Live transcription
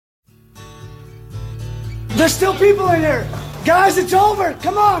There's still people in here. Guys, it's over.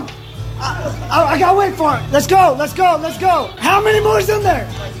 Come on. I gotta wait for it. Let's go. How many more is in there?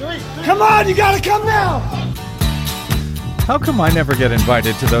 Three. Come on, you gotta come now. How come I never get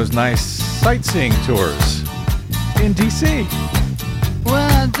invited to those nice sightseeing tours in D.C.? Well,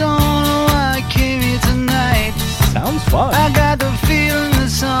 I don't know why I came here tonight. Sounds fun. I got the feeling that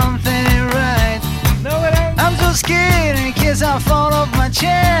something ain't right. No, it ain't. I'm so scared in case I fall off my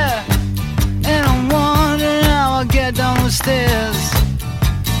chair. And I'm wondering how I'll get down the stairs.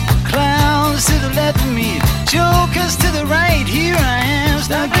 Clowns to the left of me, jokers to the right. Here I am,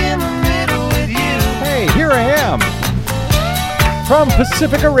 stuck in the middle with you. Hey, here I am. From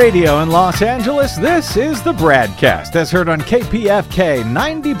Pacifica Radio in Los Angeles, this is the BradCast, as heard on KPFK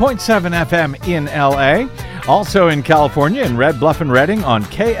 90.7 FM in LA. Also in California in Red Bluff and Redding on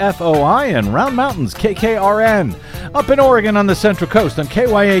KFOI and Round Mountains KKRN. Up in Oregon on the Central Coast on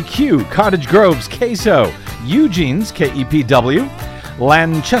KYAQ, Cottage Grove's KSO, Eugene's KEPW,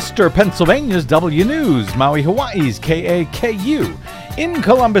 Lancaster, Pennsylvania's W News, Maui, Hawaii's KAKU, in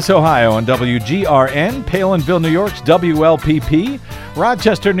Columbus, Ohio on WGRN, Palinville, New York's WLPP,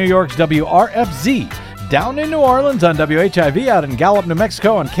 Rochester, New York's WRFZ, down in New Orleans on WHIV, out in Gallup, New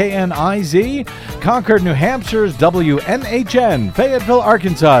Mexico on KNIZ, Concord, New Hampshire's WNHN, Fayetteville,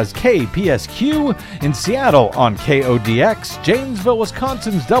 Arkansas's KPSQ, in Seattle on KODX, Janesville,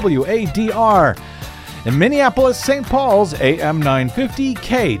 Wisconsin's WADR, in Minneapolis, St. Paul's, AM 950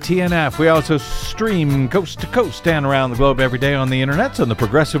 KTNF. We also stream coast to coast and around the globe every day on the internet on the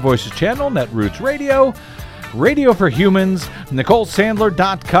Progressive Voices channel, Netroots Radio, Radio for Humans,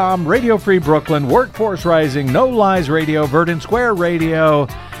 NicoleSandler.com, Radio Free Brooklyn, Workforce Rising, No Lies Radio, Verdant Square Radio,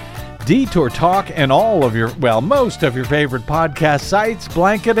 Detour Talk, and all of your, well, most of your favorite podcast sites,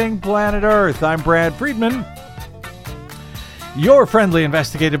 blanketing planet Earth. I'm Brad Friedman, your friendly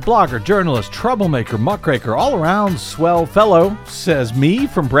investigative blogger, journalist, troublemaker, muckraker, all-around swell fellow, says me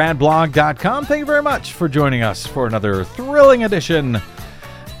from BradBlog.com. Thank you very much for joining us for another thrilling edition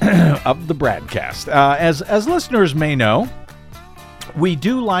of the BradCast. As listeners may know, we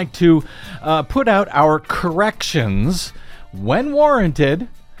do like to put out our corrections when warranted,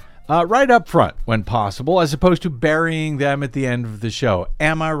 right up front when possible, as opposed to burying them at the end of the show.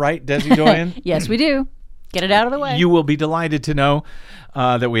 Am I right, Desi Doyen? Yes, we do. Get it out of the way. You will be delighted to know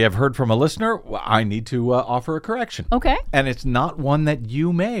that we have heard from a listener. I need to offer a correction. Okay. And it's not one that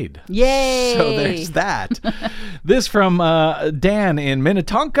you made. Yay! So there's that. This from Dan in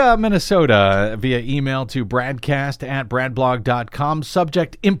Minnetonka, Minnesota, via email to BradCast@BradBlog.com.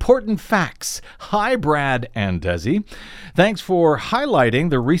 Subject, important facts. Hi, Brad and Desi. Thanks for highlighting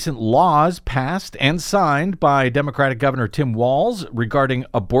the recent laws passed and signed by Democratic Governor Tim Walz regarding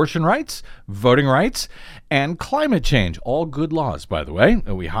abortion rights, voting rights, and climate change. All good laws, by the way.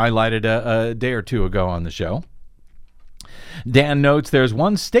 We highlighted a day or two ago on the show. Dan notes there's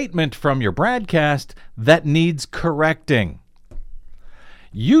one statement from your BradCast that needs correcting.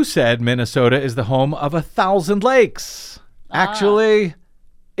 You said Minnesota is the home of 1,000 lakes. Actually,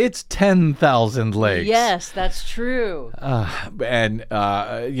 it's 10,000 lakes. Yes, that's true. And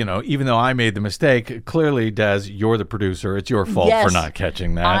even though I made the mistake, clearly, Des, you're the producer. It's your fault for not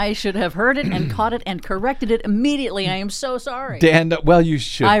catching that. I should have heard it and caught it and corrected it immediately. I am so sorry. Dan, well, you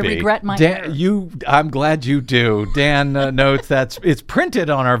should I be. regret my Dan, error. I'm glad you do. Dan notes it's printed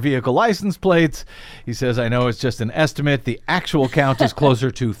on our vehicle license plates. He says, I know it's just an estimate. The actual count is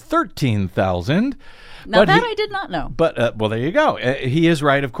closer to 13,000. Now that I did not know. But, well, there you go. He is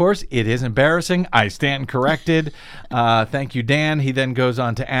right, of course. It is embarrassing. I stand corrected. Thank you, Dan. He then goes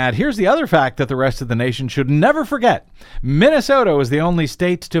on to add, here's the other fact that the rest of the nation should never forget. Minnesota was the only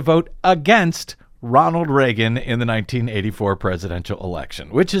state to vote against Ronald Reagan in the 1984 presidential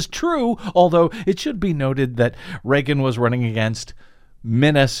election, which is true, although it should be noted that Reagan was running against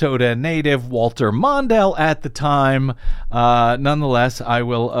Minnesota native Walter Mondale at the time. Nonetheless, I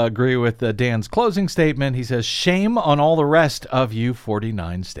will agree with Dan's closing statement. He says, shame on all the rest of you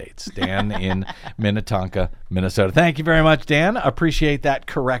 49 states. Dan in Minnetonka, Minnesota. Thank you very much, Dan. Appreciate that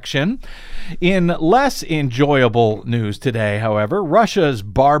correction. In less enjoyable news today, however, Russia's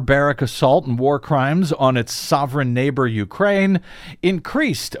barbaric assault and war crimes on its sovereign neighbor Ukraine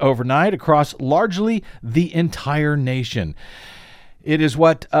increased overnight across largely the entire nation. It is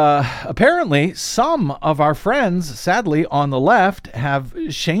what apparently some of our friends, sadly, on the left have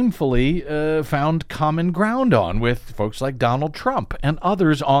shamefully found common ground on with folks like Donald Trump and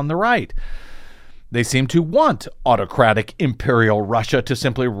others on the right. They seem to want autocratic imperial Russia to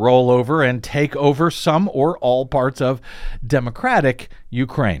simply roll over and take over some or all parts of democratic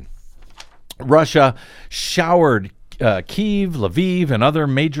Ukraine. Russia showered Kyiv, Lviv, and other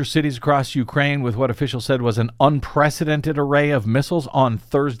major cities across Ukraine with what officials said was an unprecedented array of missiles on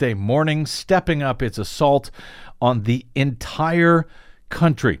Thursday morning, stepping up its assault on the entire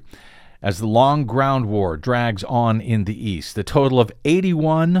country. As the long ground war drags on in the east, the total of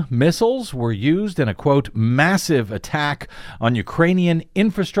 81 missiles were used in a, quote, massive attack on Ukrainian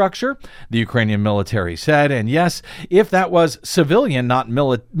infrastructure, the Ukrainian military said. And yes, if that was civilian, not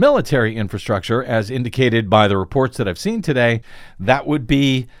military infrastructure, as indicated by the reports that I've seen today, that would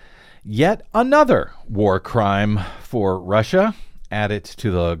be yet another war crime for Russia. Add it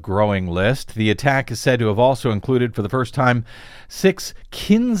to the growing list. The attack is said to have also included, for the first time, 6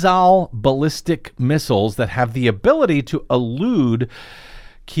 Kinzhal ballistic missiles that have the ability to elude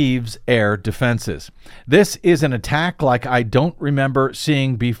Kyiv's air defenses. This is an attack like I don't remember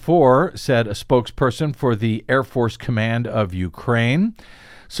seeing before, said a spokesperson for the Air Force Command of Ukraine.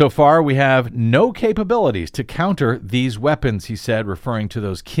 So far, we have no capabilities to counter these weapons, he said, referring to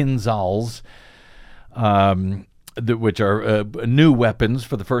those Kinzhals, which are new weapons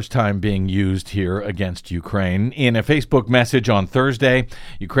for the first time being used here against Ukraine. In a Facebook message on Thursday,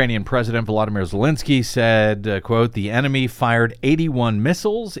 Ukrainian President Volodymyr Zelensky said, quote, the enemy fired 81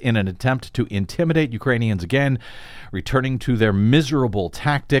 missiles in an attempt to intimidate Ukrainians again, returning to their miserable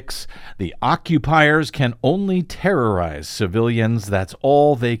tactics. The occupiers can only terrorize civilians. That's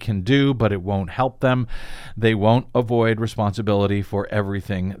all they can do, but it won't help them. They won't avoid responsibility for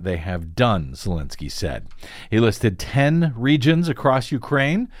everything they have done, Zelensky said. He listed 10 regions across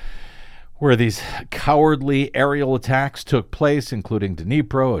Ukraine where these cowardly aerial attacks took place, including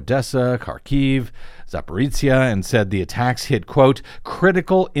Dnipro, Odessa, Kharkiv, Zaporizhia, and said the attacks hit, quote,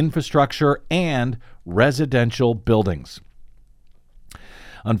 critical infrastructure and residential buildings.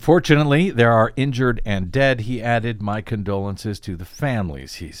 Unfortunately, there are injured and dead, he added. My condolences to the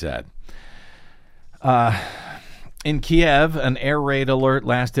families, he said. In Kiev, an air raid alert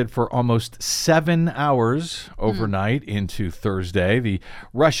lasted for almost 7 hours overnight into Thursday. The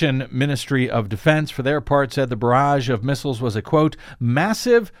Russian Ministry of Defense, for their part, said the barrage of missiles was a, quote,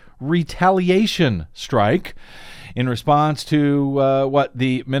 massive retaliation strike in response to what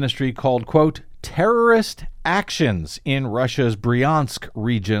the ministry called, quote, terrorist actions in Russia's Bryansk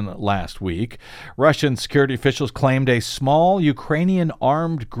region last week. Russian security officials claimed a small Ukrainian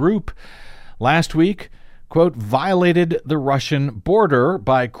armed group last week, quote, violated the Russian border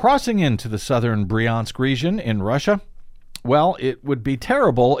by crossing into the southern Bryansk region in Russia. Well, it would be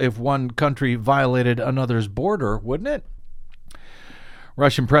terrible if one country violated another's border, wouldn't it?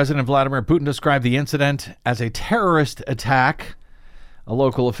 Russian President Vladimir Putin described the incident as a terrorist attack. A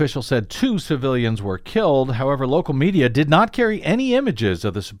local official said 2 civilians were killed. However, local media did not carry any images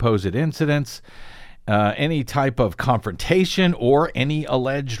of the supposed incidents, any type of confrontation, or any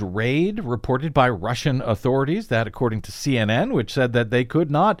alleged raid reported by Russian authorities. That, according to CNN, which said that they could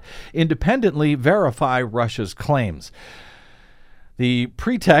not independently verify Russia's claims. The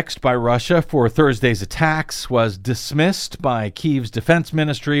pretext by Russia for Thursday's attacks was dismissed by Kyiv's defense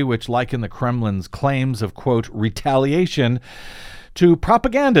ministry, which likened the Kremlin's claims of, quote, retaliation to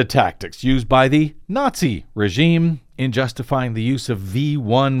propaganda tactics used by the Nazi regime in justifying the use of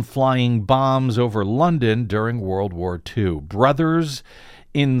V-1 flying bombs over London during World War II. Brothers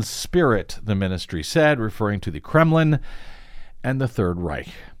in spirit, the ministry said, referring to the Kremlin and the Third Reich.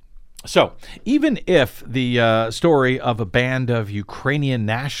 So, even if the story of a band of Ukrainian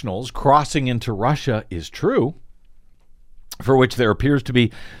nationals crossing into Russia is true, for which there appears to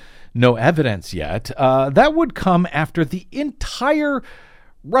be no evidence yet, that would come after the entire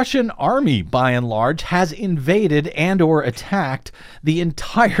Russian army, by and large, has invaded and or attacked the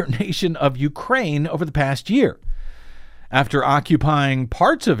entire nation of Ukraine over the past year. After occupying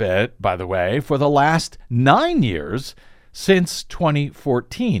parts of it, by the way, for the last 9 years since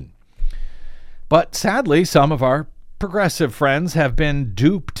 2014. But sadly, some of our progressive friends have been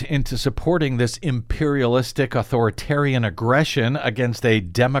duped into supporting this imperialistic authoritarian aggression against a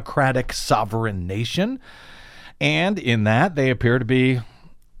democratic sovereign nation. And in that, they appear to be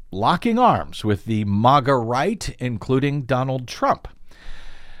locking arms with the MAGA right, including Donald Trump.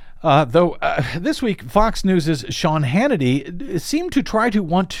 Though this week, Fox News' Sean Hannity seemed to try to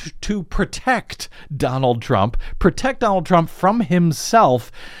want to protect Donald Trump from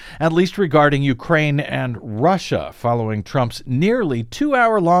himself, at least regarding Ukraine and Russia, following Trump's nearly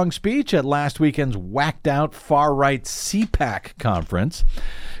 2-hour-long speech at last weekend's whacked-out far-right CPAC conference.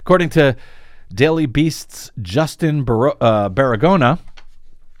 According to Daily Beast's Justin Baragona,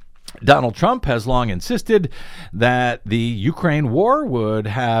 Donald Trump has long insisted that the Ukraine war would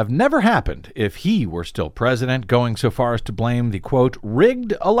have never happened if he were still president, going so far as to blame the, quote,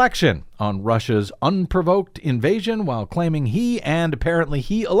 rigged election on Russia's unprovoked invasion, while claiming he, and apparently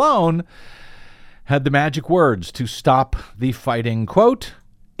he alone, had the magic words to stop the fighting, quote,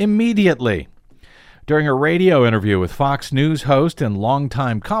 immediately. During a radio interview with Fox News host and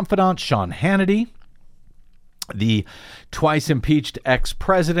longtime confidant Sean Hannity, the twice-impeached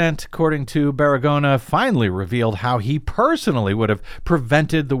ex-president, according to Baragona, finally revealed how he personally would have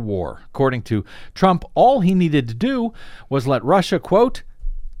prevented the war. According to Trump, all he needed to do was let Russia, quote,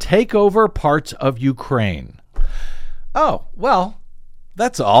 take over parts of Ukraine. Oh, well,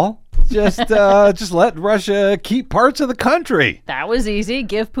 that's all. Just let Russia keep parts of the country. That was easy.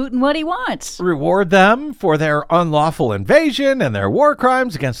 Give Putin what he wants. Reward them for their unlawful invasion and their war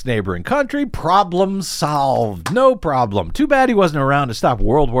crimes against neighboring country. Problem solved. No problem. Too bad he wasn't around to stop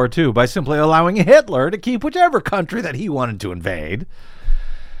World War II by simply allowing Hitler to keep whichever country that he wanted to invade.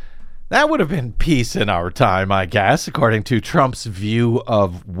 That would have been peace in our time, I guess, according to Trump's view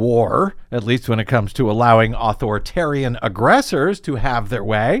of war, at least when it comes to allowing authoritarian aggressors to have their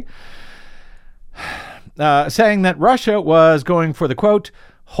way. Saying that Russia was going for the, quote,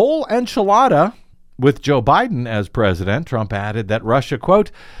 whole enchilada with Joe Biden as president. Trump added that Russia,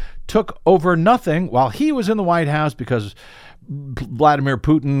 quote, took over nothing while he was in the White House because Vladimir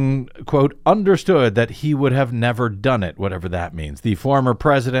Putin, quote, understood that he would have never done it, whatever that means. The former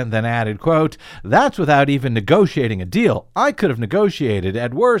president then added, quote, that's without even negotiating a deal. I could have negotiated.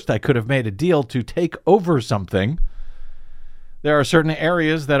 At worst, I could have made a deal to take over something. There are certain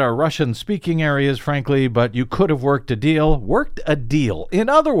areas that are Russian-speaking areas, frankly, but you could have worked a deal. Worked a deal. In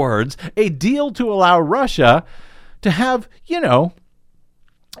other words, a deal to allow Russia to have,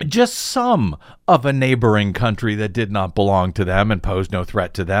 just some of a neighboring country that did not belong to them and posed no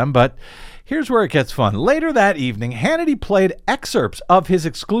threat to them. But here's where it gets fun. Later that evening, Hannity played excerpts of his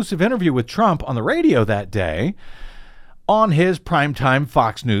exclusive interview with Trump on the radio that day on his primetime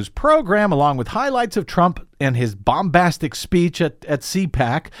Fox News program, along with highlights of Trump and his bombastic speech at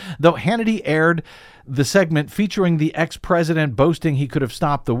CPAC, though Hannity aired the segment featuring the ex-president boasting he could have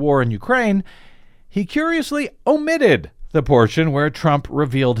stopped the war in Ukraine. He curiously omitted the portion where Trump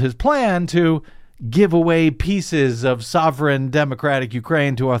revealed his plan to give away pieces of sovereign democratic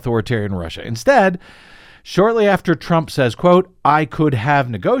Ukraine to authoritarian Russia. Instead, shortly after Trump says, quote, I could have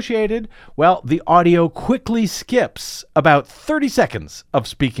negotiated, well, the audio quickly skips about 30 seconds of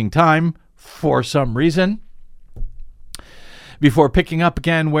speaking time for some reason, before picking up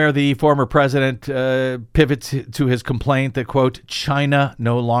again where the former president pivots to his complaint that, quote, China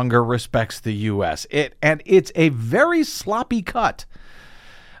no longer respects the U.S. It's a very sloppy cut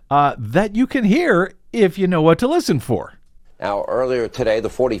that you can hear if you know what to listen for. Now, earlier today, the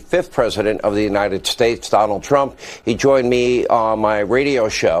 45th president of the United States, Donald Trump, he joined me on my radio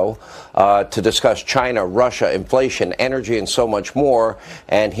show to discuss China, Russia, inflation, energy, and so much more.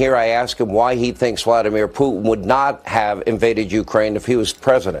 And here I ask him why he thinks Vladimir Putin would not have invaded Ukraine if he was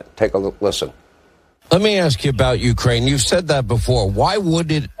president. Take a listen. Let me ask you about Ukraine. You've said that before. Why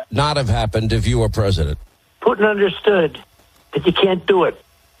would it not have happened if you were president? Putin understood that you can't do it.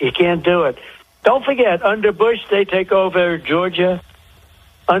 You can't do it. Don't forget, under Bush, they take over Georgia.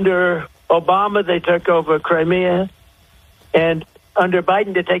 Under Obama, they took over Crimea. And under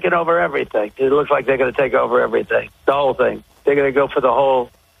Biden, they're taking over everything. It looks like they're going to take over everything, the whole thing. They're going to go for the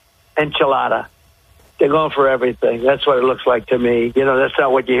whole enchilada. They're going for everything. That's what it looks like to me. That's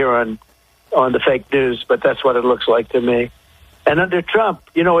not what you hear on the fake news, but that's what it looks like to me. And under Trump,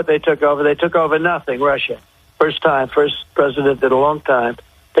 you know what they took over? They took over nothing, Russia. First president in a long time.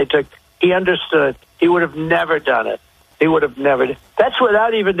 He understood. He would have never done it. He would have never. That's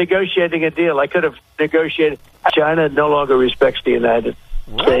without even negotiating a deal. I could have negotiated. China no longer respects the United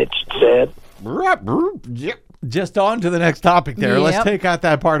States. Sad. Just on to the next topic there. Yep. Let's take out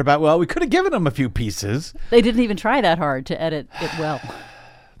that part about, well, we could have given them a few pieces. They didn't even try that hard to edit it well.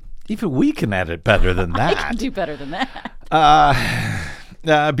 Even we can edit better than that. I can do better than that.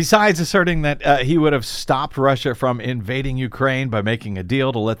 Besides asserting that he would have stopped Russia from invading Ukraine by making a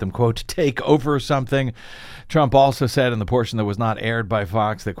deal to let them, quote, take over something, Trump also said in the portion that was not aired by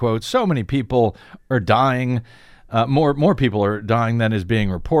Fox that, quote, so many people are dying, more people are dying than is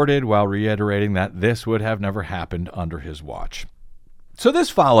being reported, while reiterating that this would have never happened under his watch. So this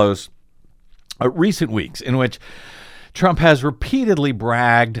follows recent weeks in which Trump has repeatedly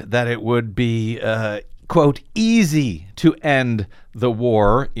bragged that it would be quote, easy to end the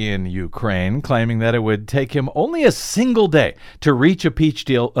war in Ukraine, claiming that it would take him only a single day to reach a peace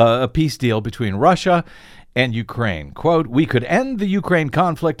deal between Russia and Ukraine. Quote, "We could end the Ukraine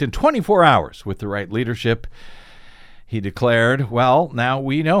conflict in 24 hours with the right leadership," he declared. Well, now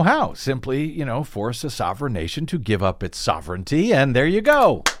we know how. Simply, force a sovereign nation to give up its sovereignty, and there you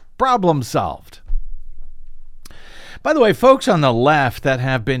go. Problem solved. By the way, folks on the left that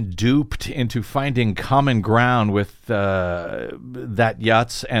have been duped into finding common ground with that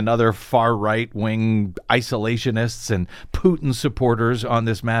Yutz and other far right-wing isolationists and Putin supporters on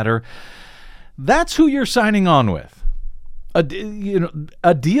this matter, that's who you're signing on with. A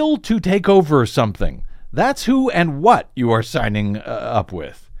deal to take over something. That's who and what you are signing up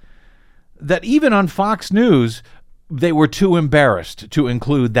with. That even on Fox News, they were too embarrassed to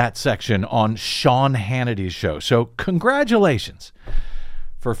include that section on Sean Hannity's show. So congratulations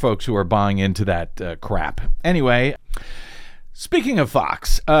for folks who are buying into that crap. Anyway, speaking of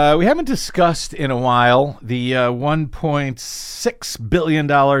Fox, we haven't discussed in a while the $1.6 billion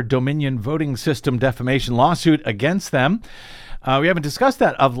Dominion voting system defamation lawsuit against them. We haven't discussed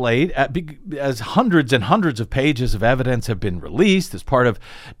that of late, as hundreds and hundreds of pages of evidence have been released as part of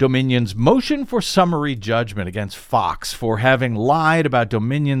Dominion's motion for summary judgment against Fox for having lied about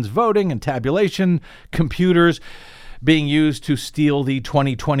Dominion's voting and tabulation computers being used to steal the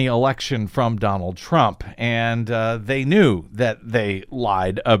 2020 election from Donald Trump. And they knew that they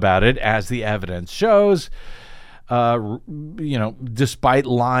lied about it, as the evidence shows. Despite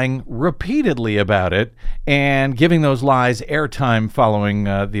lying repeatedly about it and giving those lies airtime following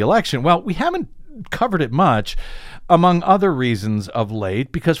the election. Well, we haven't covered it much, among other reasons of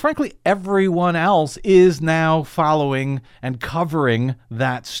late, because frankly, everyone else is now following and covering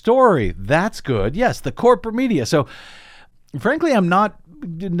that story. That's good. Yes, the corporate media. So frankly, I'm not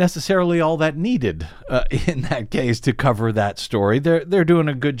necessarily all that needed in that case to cover that story. They're doing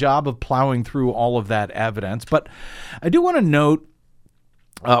a good job of plowing through all of that evidence. But I do want to note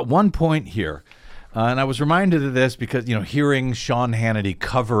one point here. And I was reminded of this because, hearing Sean Hannity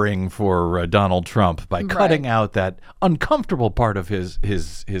covering for Donald Trump by cutting out that uncomfortable part of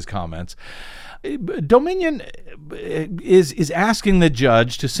his comments. Dominion is asking the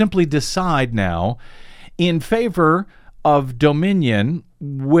judge to simply decide now in favor of Dominion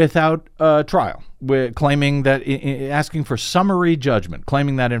without trial, claiming that, asking for summary judgment,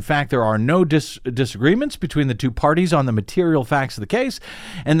 claiming that, in fact, there are no disagreements between the two parties on the material facts of the case,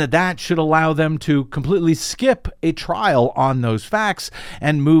 and that should allow them to completely skip a trial on those facts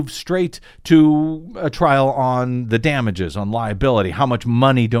and move straight to a trial on the damages, on liability, how much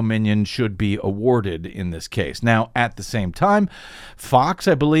money Dominion should be awarded in this case. Now, at the same time, Fox,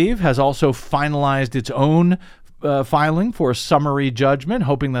 I believe, has also finalized its own filing for a summary judgment,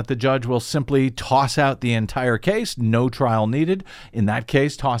 hoping that the judge will simply toss out the entire case, no trial needed. In that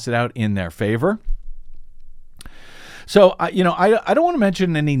case, toss it out in their favor. So, I don't want to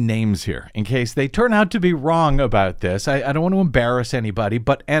mention any names here in case they turn out to be wrong about this. I don't want to embarrass anybody,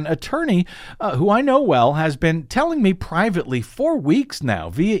 but an attorney who I know well has been telling me privately for weeks now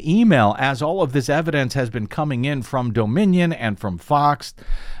via email, as all of this evidence has been coming in from Dominion and from Fox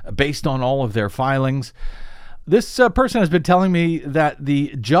based on all of their filings. This person has been telling me that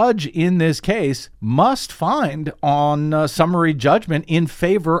the judge in this case must find on summary judgment in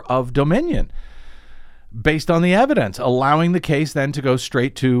favor of Dominion based on the evidence, allowing the case then to go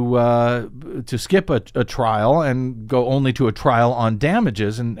straight to skip a trial and go only to a trial on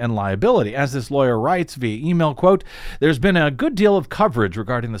damages and liability. As this lawyer writes via email, quote, "There's been a good deal of coverage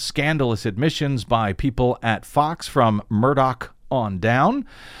regarding the scandalous admissions by people at Fox from Murdoch on down.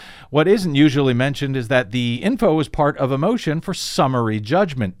 What isn't usually mentioned is that the info is part of a motion for summary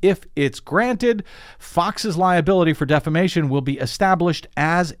judgment. If it's granted, Fox's liability for defamation will be established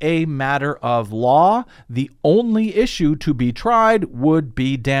as a matter of law. The only issue to be tried would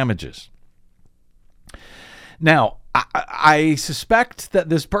be damages." Now, I suspect that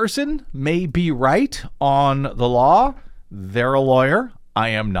this person may be right on the law. They're a lawyer. I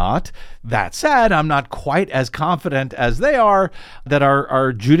am not. That said, I'm not quite as confident as they are that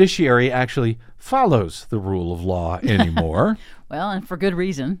our judiciary actually follows the rule of law anymore. Well, and for good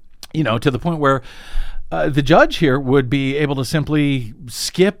reason. To the point where the judge here would be able to simply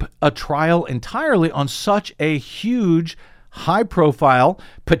skip a trial entirely on such a huge, high-profile,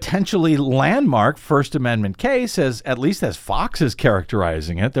 potentially landmark First Amendment case, at least as Fox is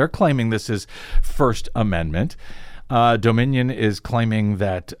characterizing it. They're claiming this is First Amendment. Dominion is claiming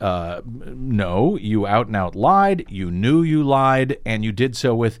that, no, you out and out lied, you knew you lied, and you did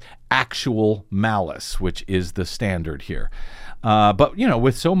so with actual malice, which is the standard here. But,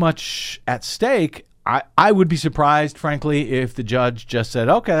 with so much at stake, I would be surprised, frankly, if the judge just said,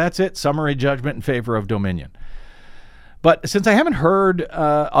 okay, that's it, summary judgment in favor of Dominion. But since I haven't heard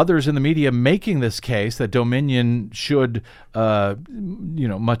others in the media making this case that Dominion should,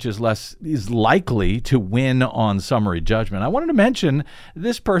 much as less is likely to win on summary judgment, I wanted to mention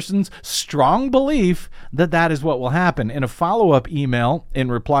this person's strong belief that that is what will happen. In a follow-up email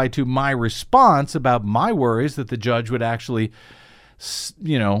in reply to my response about my worries that the judge would actually,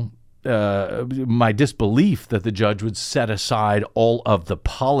 my disbelief that the judge would set aside all of the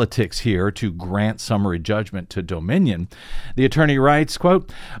politics here to grant summary judgment to Dominion, the attorney writes,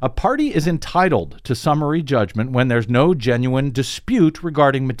 quote, "A party is entitled to summary judgment when there's no genuine dispute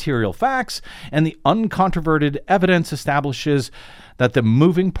regarding material facts and the uncontroverted evidence establishes that the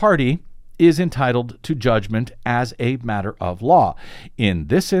moving party is entitled to judgment as a matter of law. In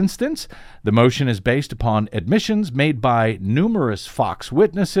this instance, the motion is based upon admissions made by numerous Fox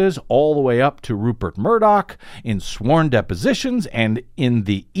witnesses all the way up to Rupert Murdoch in sworn depositions and in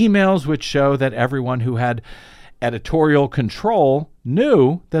the emails which show that everyone who had editorial control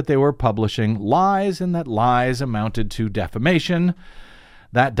knew that they were publishing lies and that lies amounted to defamation.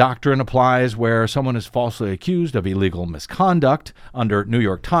 That doctrine applies where someone is falsely accused of illegal misconduct. Under New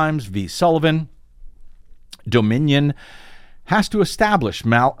York Times v. Sullivan, Dominion has to establish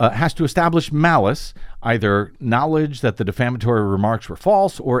malice, either knowledge that the defamatory remarks were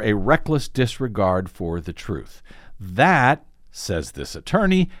false or a reckless disregard for the truth. That, says this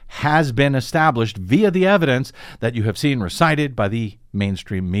attorney, has been established via the evidence that you have seen recited by the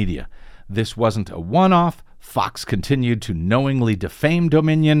mainstream media. This wasn't a one-off. Fox continued to knowingly defame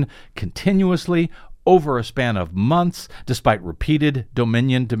Dominion continuously over a span of months, despite repeated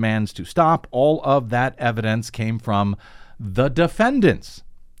Dominion demands to stop. All of that evidence came from the defendants,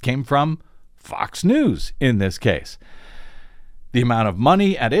 came from Fox News in this case. The amount of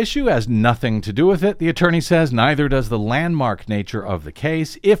money at issue has nothing to do with it, the attorney says. Neither does the landmark nature of the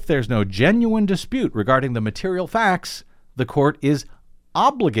case. If there's no genuine dispute regarding the material facts, the court is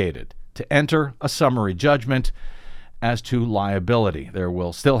obligated to enter a summary judgment as to liability. There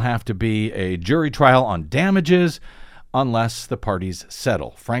will still have to be a jury trial on damages unless the parties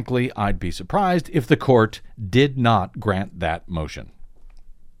settle. Frankly, I'd be surprised if the court did not grant that motion.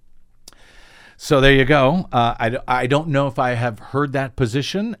 So there you go. I don't know if I have heard that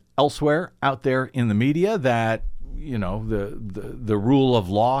position elsewhere out there in the media that, the rule of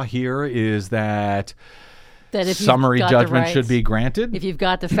law here is that if summary judgment should be granted. If you've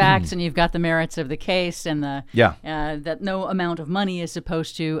got the facts and you've got the merits of the case and that no amount of money is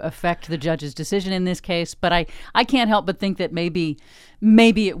supposed to affect the judge's decision in this case. But I can't help but think that maybe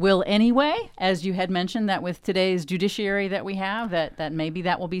it will anyway, as you had mentioned, that with today's judiciary that we have, that maybe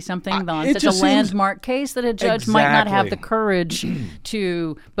that will be something on such a landmark case that a judge might not have the courage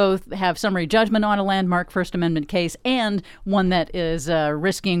to both have summary judgment on a landmark First Amendment case and one that is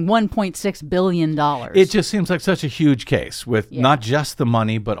risking $1.6 billion. It just seems like such a huge case with not just the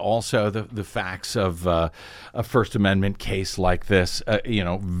money, but also the facts of a First Amendment case like this,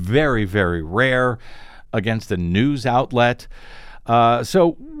 very, very rare against a news outlet.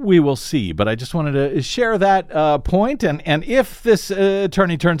 So we will see, but I just wanted to share that point. And if this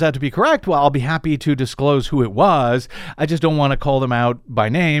attorney turns out to be correct, well, I'll be happy to disclose who it was. I just don't want to call them out by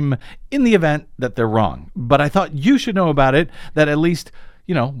name in the event that they're wrong. But I thought you should know about it, that at least,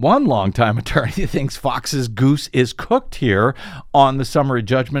 one longtime attorney thinks Fox's goose is cooked here on the summary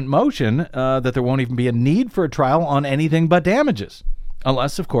judgment motion, that there won't even be a need for a trial on anything but damages.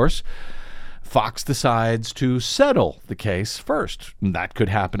 Unless, of course, Fox decides to settle the case first. That could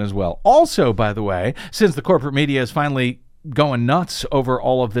happen as well. Also, by the way, since the corporate media is finally going nuts over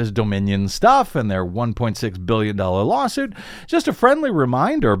all of this Dominion stuff and their $1.6 billion lawsuit, just a friendly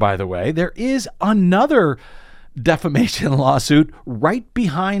reminder, by the way, there is another defamation lawsuit right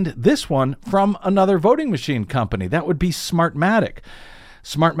behind this one from another voting machine company. That would be Smartmatic.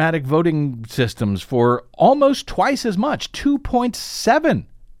 Smartmatic voting systems for almost twice as much, $2.7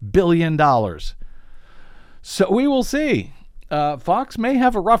 billion. So we will see. Fox may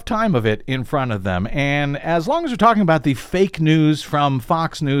have a rough time of it in front of them. And as long as we're talking about the fake news from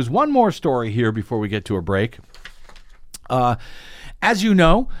Fox News, one more story here before we get to a break. As you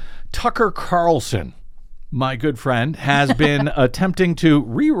know, Tucker Carlson, my good friend, has been attempting to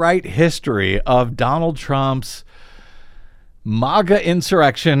rewrite history of Donald Trump's MAGA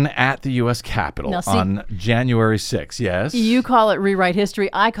insurrection at the U.S. Capitol on January 6th. Yes. You call it rewrite history.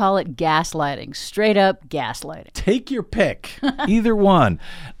 I call it gaslighting. Straight up gaslighting. Take your pick. Either one.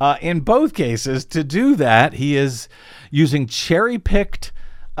 In both cases, to do that, he is using cherry-picked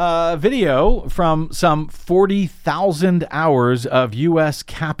video from some 40,000 hours of U.S.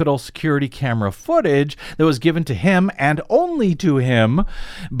 Capitol security camera footage that was given to him and only to him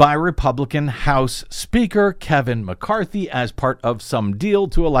by Republican House Speaker Kevin McCarthy as part of some deal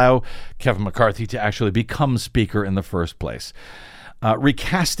to allow Kevin McCarthy to actually become Speaker in the first place.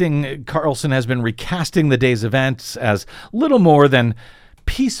 Carlson has been recasting the day's events as little more than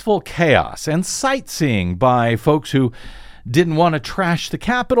peaceful chaos and sightseeing by folks who didn't want to trash the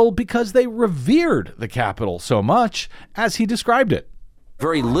Capitol because they revered the Capitol so much, as he described it.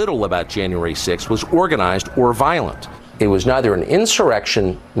 Very little about January 6th was organized or violent. It was neither an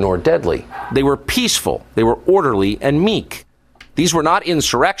insurrection nor deadly. They were peaceful, they were orderly and meek. These were not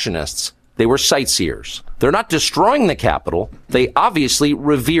insurrectionists, they were sightseers. They're not destroying the Capitol. They obviously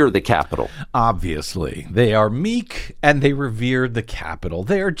revere the Capitol. Obviously. They are meek and they revere the Capitol.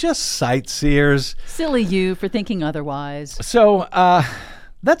 They are just sightseers. Silly you for thinking otherwise. So,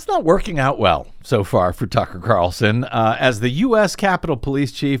 that's not working out well so far for Tucker Carlson, as the U.S. Capitol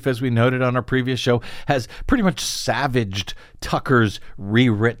Police Chief, as we noted on our previous show, has pretty much savaged Tucker's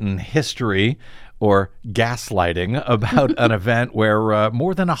rewritten history or gaslighting about an event where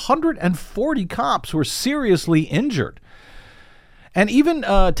more than 140 cops were seriously injured. And even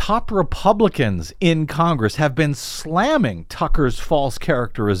top Republicans in Congress have been slamming Tucker's false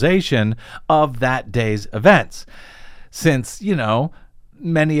characterization of that day's events, since,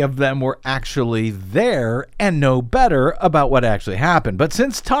 many of them were actually there and know better about what actually happened. But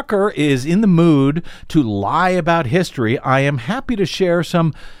since Tucker is in the mood to lie about history, I am happy to share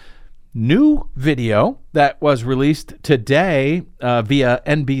some new video that was released today via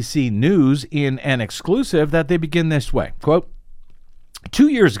NBC News in an exclusive that they begin this way. Quote, 2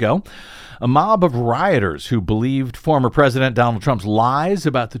 years ago, a mob of rioters who believed former President Donald Trump's lies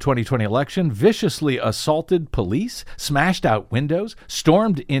about the 2020 election viciously assaulted police, smashed out windows,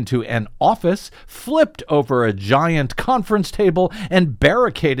 stormed into an office, flipped over a giant conference table, and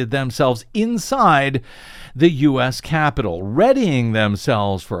barricaded themselves inside the U.S. Capitol, readying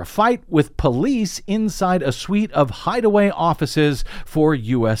themselves for a fight with police inside a suite of hideaway offices for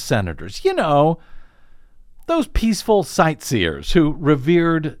U.S. senators. Those peaceful sightseers who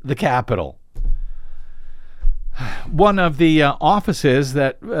revered the Capitol. One of the offices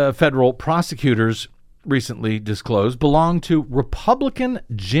that federal prosecutors recently disclosed belonged to Republican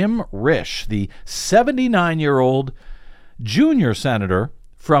Jim Risch, the 79-year-old junior senator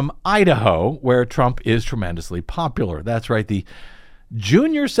from Idaho, where Trump is tremendously popular. That's right, the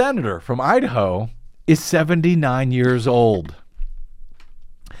junior senator from Idaho is 79 years old.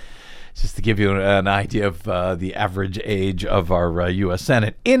 Just to give you an idea of the average age of our U.S.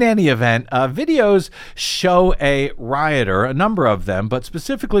 Senate. In any event, videos show a rioter, a number of them, but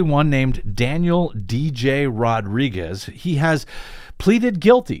specifically one named Daniel D.J. Rodriguez. He has pleaded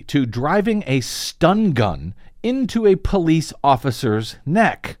guilty to driving a stun gun into a police officer's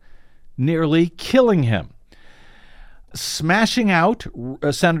neck, nearly killing him. Smashing out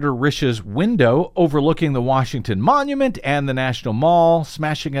Senator Risch's window overlooking the Washington Monument and the National Mall,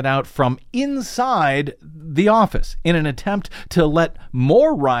 smashing it out from inside the office in an attempt to let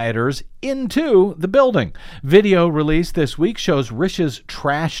more rioters into the building. Video released this week shows Risch's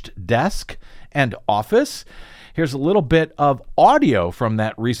trashed desk and office. Here's a little bit of audio from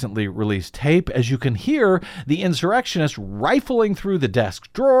that recently released tape. As you can hear, the insurrectionists rifling through the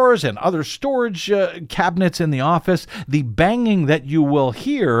desk drawers and other storage cabinets in the office. The banging that you will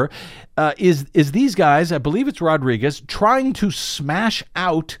hear is these guys, I believe it's Rodriguez, trying to smash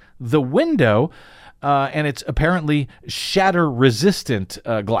out the window, and it's apparently shatter-resistant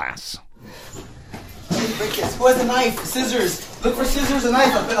glass. Who has a knife? Scissors. Look for scissors and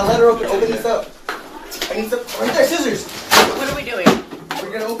knife. I'll let her open this up. I need some, right there, scissors. What are we doing?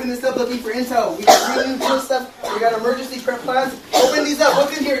 We're gonna open this up looking for intel. We got green intel stuff. We got emergency prep plans. Open these up.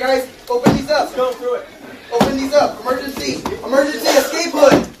 What's in here, guys? Open these up. Let's go through it. Open these up. Emergency escape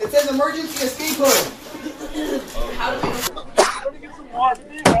hood. It says emergency escape hood. How do we? Get some water.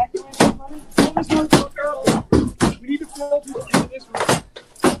 We need to fill into this room.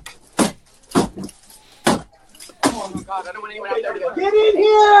 Oh God, I don't want anyone out there to Get in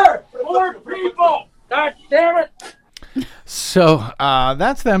here! More people! God damn it! So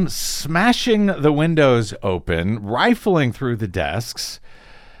that's them smashing the windows open, rifling through the desks,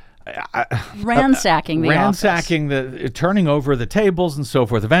 ransacking the office. Turning over the tables and so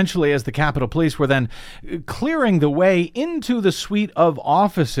forth. Eventually, as the Capitol Police were then clearing the way into the suite of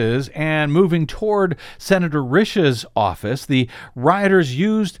offices and moving toward Senator Risch's office, the rioters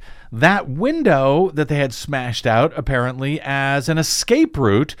used that window that they had smashed out, apparently, as an escape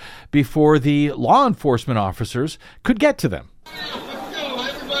route before the law enforcement officers could get to them. Let's go,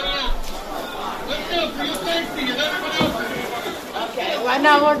 everybody. Right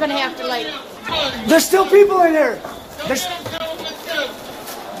now, we're going to have to, There's still people in here.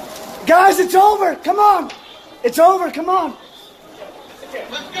 Guys, it's over. Come on. It's over. Come on.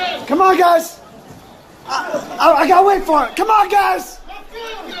 Come on, guys. I got to wait for it. Come on, guys.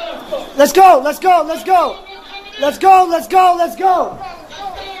 Let's go. Let's go. Let's go. Let's go. Let's go. Let's go.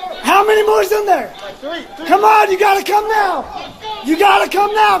 How many more is in there? Come on. You got to come now. You got to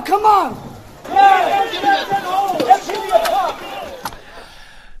come now. Come on.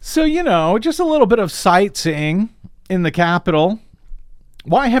 So, just a little bit of sightseeing in the Capitol.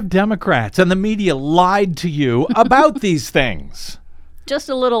 Why have Democrats and the media lied to you about these things? Just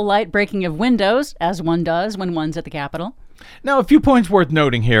a little light breaking of windows, as one does when one's at the Capitol. Now, a few points worth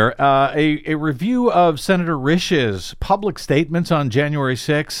noting here. A review of Senator Risch's public statements on January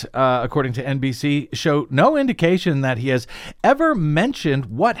 6, according to NBC, show no indication that he has ever mentioned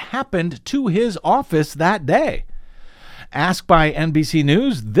what happened to his office that day. Asked by NBC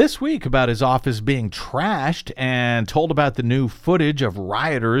News this week about his office being trashed and told about the new footage of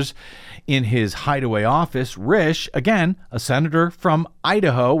rioters in his hideaway office, Risch, again, a senator from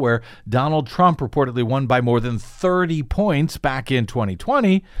Idaho, where Donald Trump reportedly won by more than 30 points back in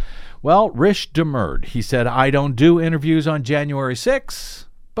 2020, well, Risch demurred. He said, "I don't do interviews on January 6,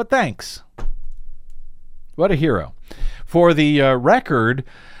 but thanks." What a hero. For the record,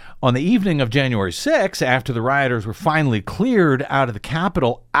 on the evening of January 6, after the rioters were finally cleared out of the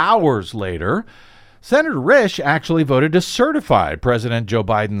Capitol hours later, Senator Risch actually voted to certify President Joe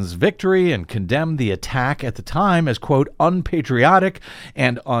Biden's victory and condemned the attack at the time as, quote, unpatriotic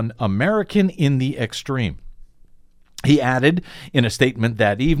and un-American in the extreme. He added in a statement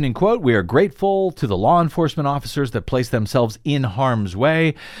that evening, quote, "We are grateful to the law enforcement officers that placed themselves in harm's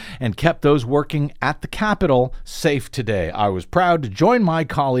way and kept those working at the Capitol safe today. I was proud to join my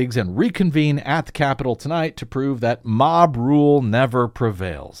colleagues and reconvene at the Capitol tonight to prove that mob rule never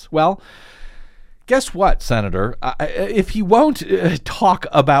prevails." Well, guess what, Senator? If he won't talk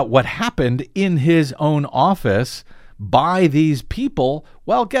about what happened in his own office by these people,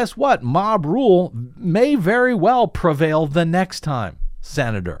 well, guess what? Mob rule may very well prevail the next time,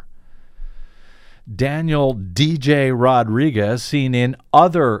 Senator. Daniel DJ Rodriguez, seen in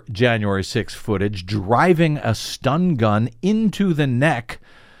other January 6 footage, driving a stun gun into the neck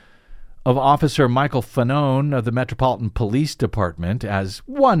of Officer Michael Fanone of the Metropolitan Police Department, as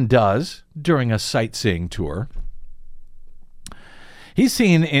one does during a sightseeing tour. He's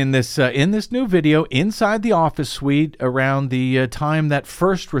seen in this new video inside the office suite around the time that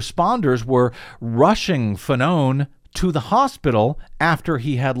first responders were rushing Fanone to the hospital after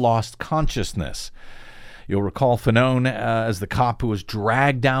he had lost consciousness. You'll recall Fanone as the cop who was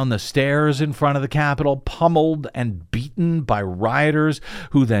dragged down the stairs in front of the Capitol, pummeled and beaten by rioters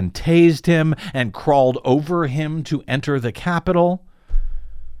who then tased him and crawled over him to enter the Capitol.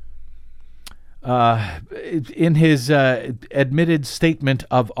 In his admitted statement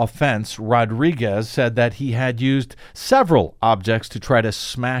of offense, Rodriguez said that he had used several objects to try to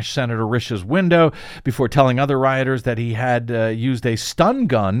smash Senator Risch's window before telling other rioters that he had used a stun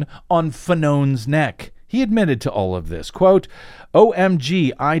gun on Fanone's neck. He admitted to all of this. Quote,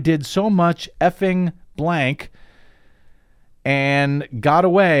 "OMG, I did so much effing blank and got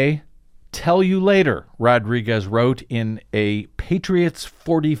away. Tell you later," Rodriguez wrote in a Patriots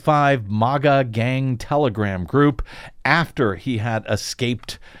 45 MAGA gang Telegram group after he had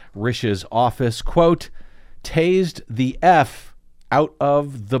escaped Risch's office. Quote, "Tased the F out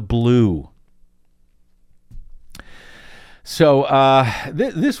of the blue." So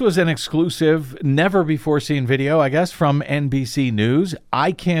this was an exclusive, never-before-seen video, I guess, from NBC News.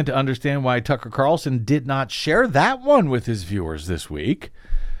 I can't understand why Tucker Carlson did not share that one with his viewers this week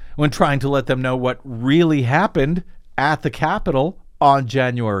when trying to let them know what really happened at the Capitol on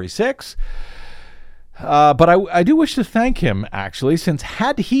January 6th. But I do wish to thank him, actually, since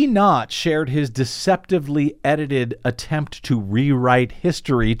had he not shared his deceptively edited attempt to rewrite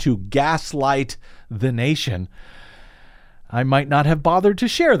history, to gaslight the nation, I might not have bothered to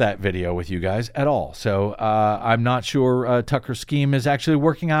share that video with you guys at all. So I'm not sure Tucker's scheme is actually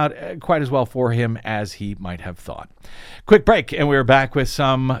working out quite as well for him as he might have thought. Quick break, and we're back with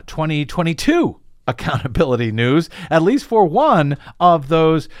some 2022 accountability news, at least for one of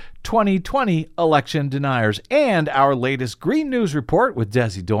those 2020 election deniers, and our latest Green News Report with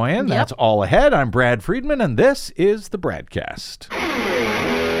Desi Doyen. Yep. That's all ahead. I'm Brad Friedman, and this is the BradCast.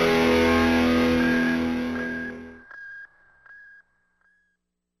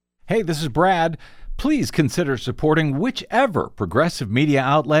 Hey, this is Brad. Please consider supporting whichever progressive media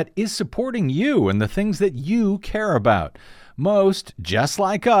outlet is supporting you and the things that you care about. Most, just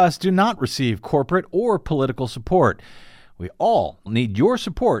like us, do not receive corporate or political support. We all need your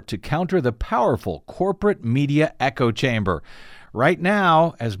support to counter the powerful corporate media echo chamber. Right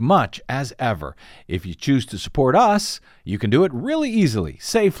now, as much as ever. If you choose to support us, you can do it really easily,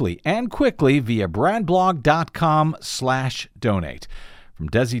 safely, and quickly via bradblog.com/donate. From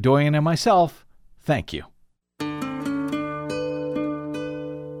Desi Doyen and myself, thank you.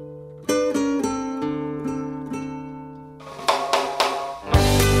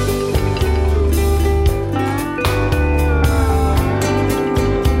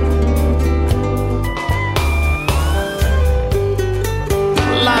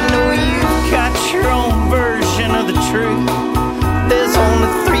 There's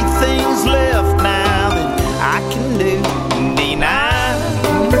only three things left now that I can do.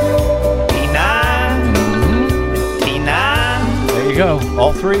 D9. There you go,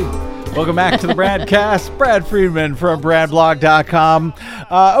 all three. Welcome back to the BradCast. Brad Friedman from BradBlog.com.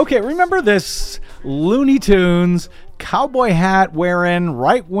 Okay, remember this Looney Tunes cowboy hat wearing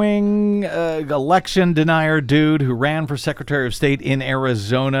right-wing election denier dude who ran for Secretary of State in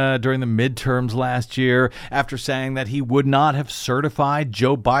Arizona during the midterms last year after saying that he would not have certified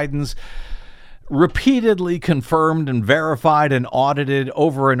Joe Biden's repeatedly confirmed and verified and audited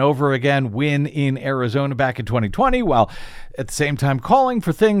over and over again win in Arizona back in 2020, while at the same time calling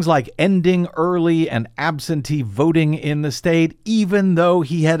for things like ending early and absentee voting in the state, even though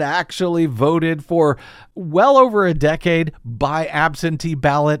he had actually voted for well over a decade by absentee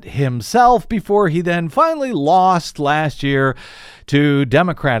ballot himself before he then finally lost last year to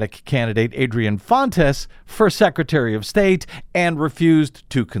Democratic candidate Adrian Fontes for Secretary of State and refused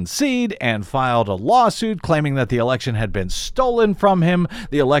to concede and filed a lawsuit claiming that the election had been stolen from him.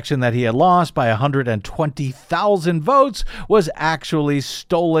 The election that he had lost by 120,000 votes was actually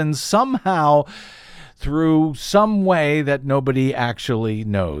stolen somehow through some way that nobody actually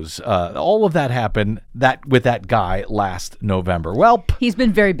knows. All of that happened with that guy last November. Well, he's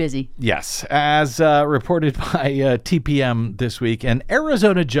been very busy. Yes. As reported by TPM this week, an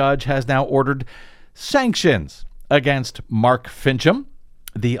Arizona judge has now ordered sanctions against Mark Finchem,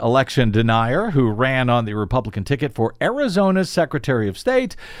 the election denier who ran on the Republican ticket for Arizona's Secretary of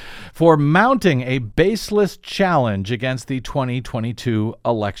State, for mounting a baseless challenge against the 2022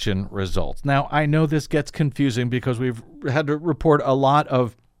 election results. Now, I know this gets confusing because we've had to report a lot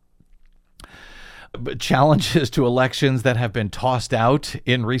of challenges to elections that have been tossed out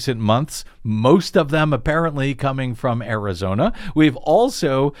in recent months, most of them apparently coming from Arizona. We've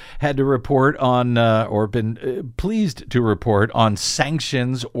also had to report on, or been pleased to report on,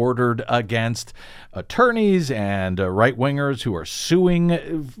 sanctions ordered against attorneys and right-wingers who are suing,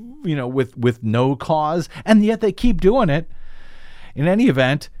 with no cause, and yet they keep doing it. In any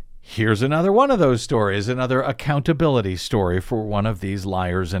event, here's another one of those stories, another accountability story for one of these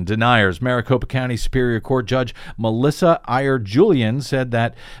liars and deniers. Maricopa County Superior Court Judge Melissa Iyer-Julian said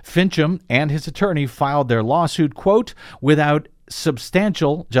that Finchem and his attorney filed their lawsuit, quote, without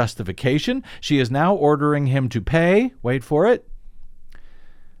substantial justification. She is now ordering him to pay, wait for it,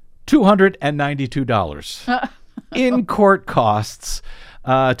 $292 in court costs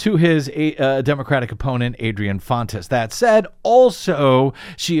to his Democratic opponent, Adrian Fontes. That said, also,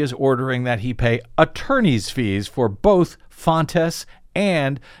 she is ordering that he pay attorney's fees for both Fontes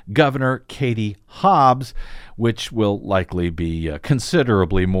and Governor Katie Hobbs, which will likely be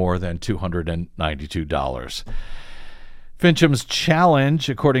considerably more than $292. Finchem's challenge,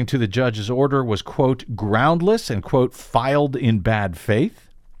 according to the judge's order, was, quote, groundless and, quote, filed in bad faith.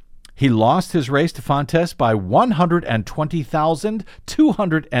 He lost his race to Fontes by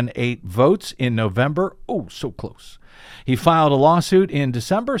 120,208 votes in November. Oh, so close. He filed a lawsuit in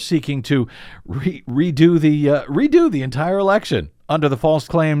December seeking to redo the entire election under the false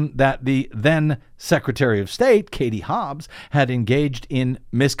claim that the then Secretary of State, Katie Hobbs, had engaged in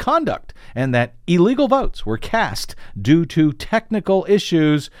misconduct and that illegal votes were cast due to technical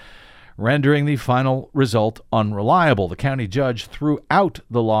issues, rendering the final result unreliable. The county judge threw out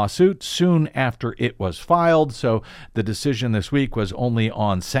the lawsuit soon after it was filed, so the decision this week was only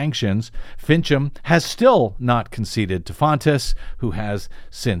on sanctions. Finchem has still not conceded to Fontes, who has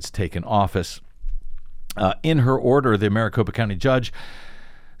since taken office. In her order, the Maricopa County judge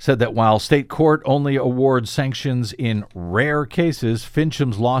said that while state court only awards sanctions in rare cases,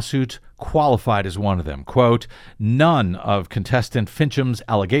 Finchem's lawsuit qualified as one of them. Quote, none of contestant Finchem's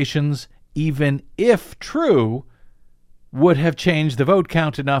allegations, even if true, would have changed the vote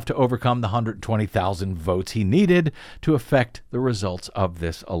count enough to overcome the 120,000 votes he needed to affect the results of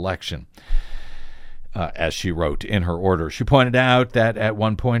this election. As she wrote in her order, she pointed out that at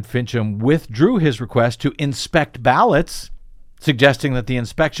one point Finchem withdrew his request to inspect ballots, suggesting that the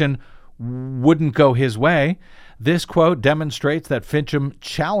inspection wouldn't go his way. This, quote, demonstrates that Fincham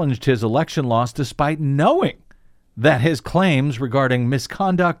challenged his election loss despite knowing that his claims regarding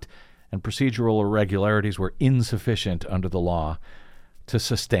misconduct and procedural irregularities were insufficient under the law to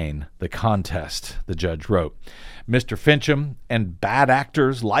sustain the contest, the judge wrote. Mr. Fincham and bad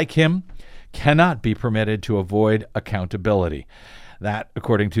actors like him cannot be permitted to avoid accountability. That,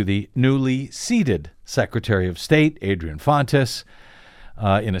 according to the newly seated Secretary of State, Adrian Fontes,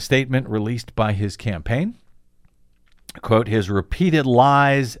 in a statement released by his campaign. Quote, his repeated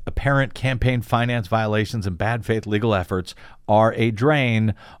lies, apparent campaign finance violations, and bad faith legal efforts are a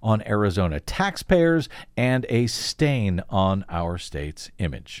drain on Arizona taxpayers and a stain on our state's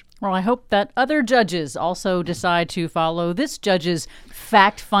image. Well, I hope that other judges also decide to follow this judge's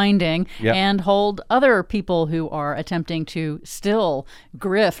fact-finding and hold other people who are attempting to still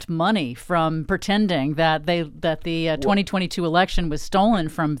grift money from pretending that the 2022 election was stolen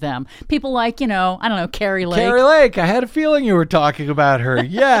from them. People like, Carrie Lake. Carrie Lake, I had a feeling you were talking about her.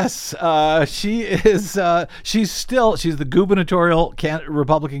 Yes, she's the gubernatorial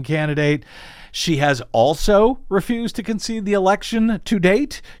Republican candidate. She has also refused to concede the election to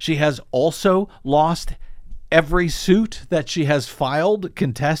date. She has also lost every suit that she has filed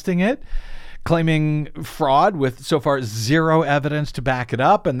contesting it, claiming fraud with so far zero evidence to back it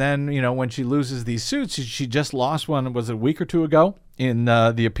up. And then, when she loses these suits, she just lost one, was it a week or two ago in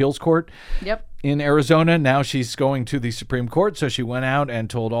the appeals court in Arizona. Now she's going to the Supreme Court. So she went out and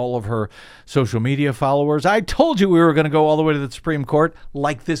told all of her social media followers, I told you we were going to go all the way to the Supreme Court,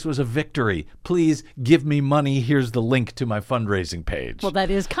 like this was a victory. Please give me money. Here's the link to my fundraising page. Well,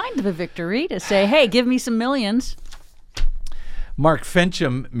 that is kind of a victory to say, hey, give me some millions. Mark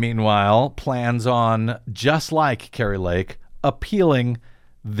Fincham, meanwhile, plans on, just like Carrie Lake, appealing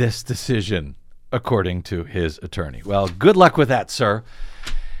this decision, according to his attorney. Well, good luck with that, sir.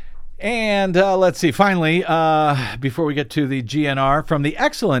 And let's see, finally, before we get to the GNR, from the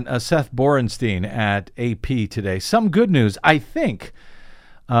excellent Seth Borenstein at AP today, some good news, I think,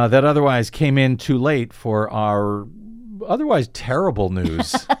 that otherwise came in too late for our otherwise terrible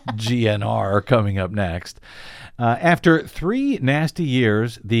news, GNR, coming up next. After 3 nasty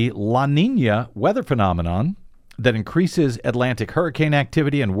years, the La Nina weather phenomenon that increases Atlantic hurricane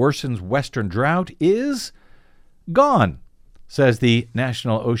activity and worsens western drought is gone, says the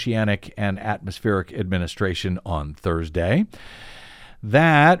National Oceanic and Atmospheric Administration on Thursday.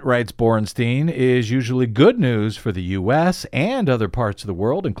 That, writes Borenstein, is usually good news for the U.S. and other parts of the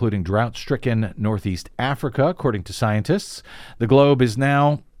world, including drought-stricken Northeast Africa, according to scientists. The globe is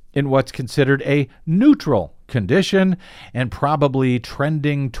now in what's considered a neutral condition and probably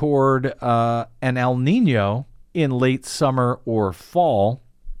trending toward an El Nino in late summer or fall.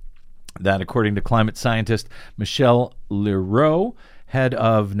 That, according to climate scientist Michelle Leroux, head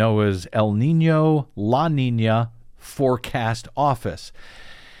of NOAA's El Nino La Nina Forecast Office.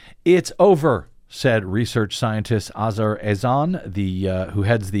 It's over, said research scientist Azar Ezan, who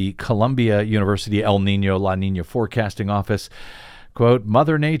heads the Columbia University El Nino La Nina Forecasting Office. Quote,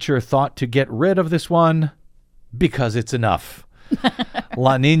 Mother Nature thought to get rid of this one because it's enough.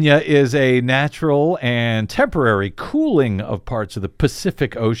 La Nina is a natural and temporary cooling of parts of the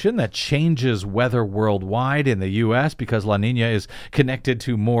Pacific Ocean that changes weather worldwide. In the U.S., because La Nina is connected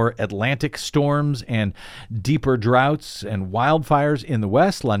to more Atlantic storms and deeper droughts and wildfires in the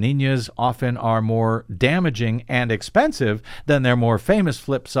West, La Ninas often are more damaging and expensive than their more famous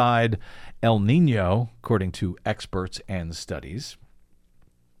flip side, El Nino, according to experts and studies.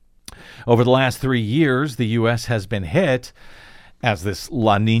 Over the last 3 years, the U.S. has been hit, as this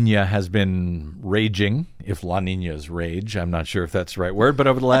La Nina has been raging, if La Ninas rage, I'm not sure if that's the right word, but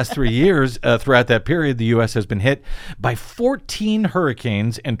over the last 3 years, throughout that period, the U.S. has been hit by 14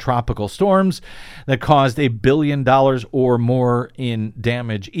 hurricanes and tropical storms that caused $1 billion or more in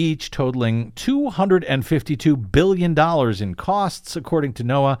damage each, totaling $252 billion in costs, according to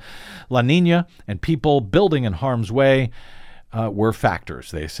NOAA. La Nina and people building in harm's way were factors,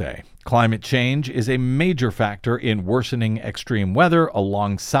 they say. Climate change is a major factor in worsening extreme weather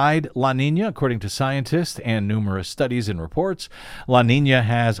alongside La Nina, according to scientists and numerous studies and reports. La Nina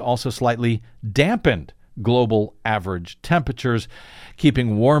has also slightly dampened global average temperatures,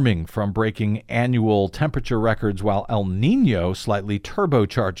 keeping warming from breaking annual temperature records, while El Nino slightly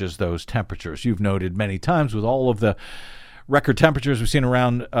turbocharges those temperatures. You've noted many times with all of the record temperatures we've seen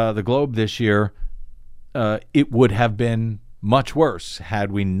around the globe this year, it would have been much worse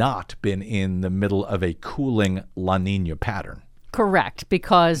had we not been in the middle of a cooling La Nina pattern. Correct,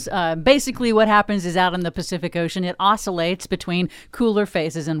 because basically what happens is out in the Pacific Ocean, it oscillates between cooler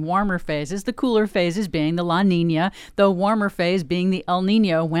phases and warmer phases. The cooler phases being the La Nina, the warmer phase being the El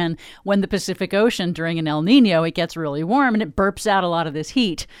Nino. When the Pacific Ocean, during an El Nino, it gets really warm and it burps out a lot of this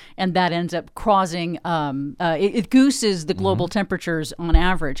heat, and that ends up causing, it gooses the global temperatures on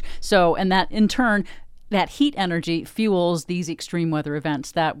average. So, and that in turn, that heat energy fuels these extreme weather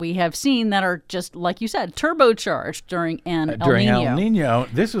events that we have seen that are just, like you said, turbocharged during El Nino. During El Nino.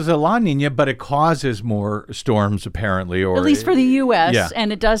 This was a La Nina, but it causes more storms, apparently. Or at least for the U.S.,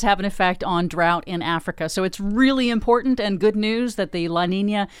 and it does have an effect on drought in Africa. So it's really important and good news that the La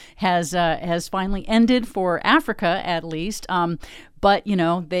Nina has finally ended for Africa, at least. But,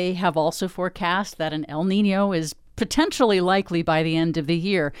 they have also forecast that an El Nino is potentially likely by the end of the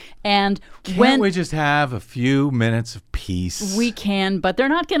year. And Can't we just have a few minutes of peace? We can, but they're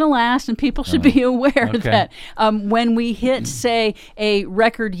not going to last, and people should be aware that when we hit, say, a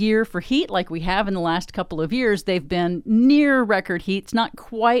record year for heat like we have in the last couple of years, they've been near record heats, not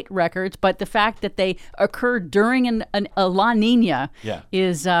quite records, but the fact that they occurred during a La Nina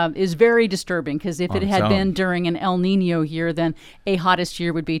is very disturbing, because if it had been during an El Nino year, then a hottest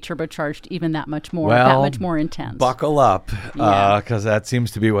year would be turbocharged even that much more, intense. Buckle up, because that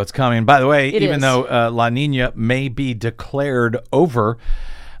seems to be what's coming. By the way, even though La Nina may be declared over,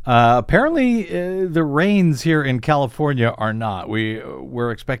 apparently the rains here in California are not.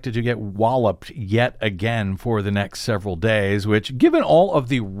 We're expected to get walloped yet again for the next several days, which, given all of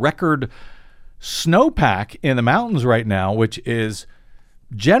the record snowpack in the mountains right now, which is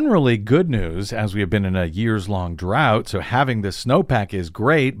generally good news, as we have been in a years-long drought. So having this snowpack is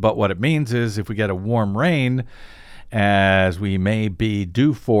great, but what it means is if we get a warm rain, as we may be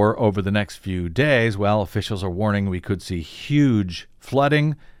due for over the next few days, well, officials are warning we could see huge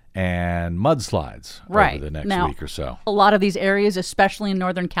flooding and mudslides over the next week or so. A lot of these areas, especially in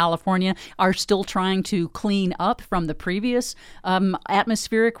Northern California, are still trying to clean up from the previous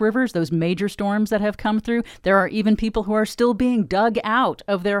atmospheric rivers, those major storms that have come through. There are even people who are still being dug out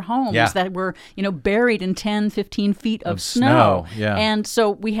of their homes that were, buried in 10, 15 feet of snow. And so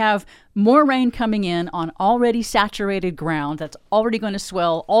we have more rain coming in on already saturated ground that's already going to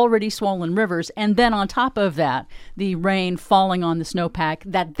swell already swollen rivers, and then on top of that, the rain falling on the snowpack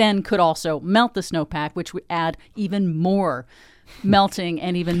that then could also melt the snowpack, which would add even more melting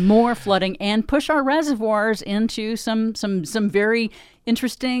and even more flooding and push our reservoirs into some very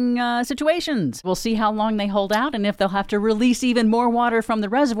interesting situations. We'll see how long they hold out and if they'll have to release even more water from the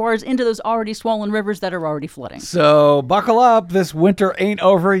reservoirs into those already swollen rivers that are already flooding. So buckle up. This winter ain't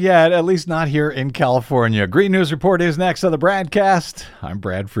over yet, at least not here in California. Green News Report is next on the BradCast. I'm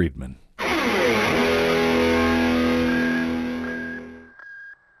Brad Friedman.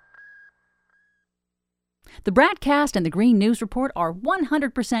 The BradCast and the Green News Report are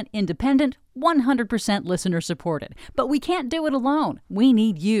 100% independent, 100% listener-supported. But we can't do it alone. We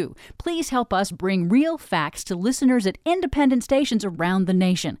need you. Please help us bring real facts to listeners at independent stations around the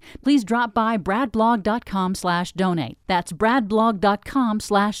nation. Please drop by bradblog.com/donate. That's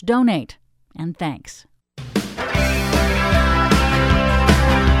bradblog.com/donate. And thanks.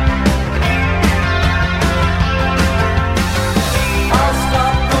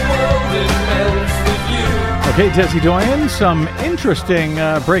 Okay, Desi Doyen, some interesting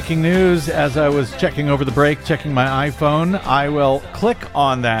breaking news as I was checking over the break, checking my iPhone. I will click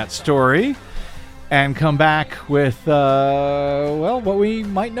on that story and come back with, what we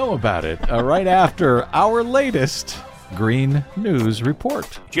might know about it right after our latest Green News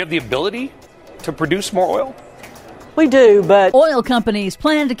Report. Do you have the ability to produce more oil? We do, but oil companies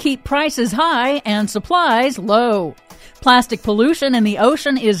plan to keep prices high and supplies low. Plastic pollution in the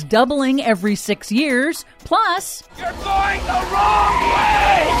ocean is doubling every 6 years. Plus, you're going the wrong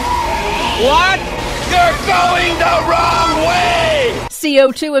way! What? You're going the wrong way!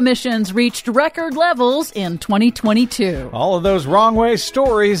 CO2 emissions reached record levels in 2022. All of those wrong way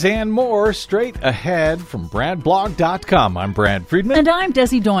stories and more straight ahead from BradBlog.com. I'm Brad Friedman. And I'm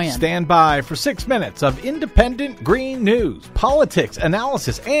Desi Doyen. Stand by for 6 minutes of independent green news, politics,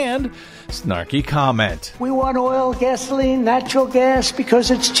 analysis, and snarky comment. We want oil, gasoline, natural gas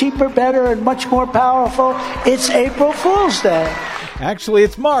because it's cheaper, better, and much more powerful. It's April Fool's Day. Actually,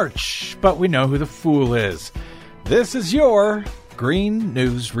 it's March, but we know who the fool is. This is your Green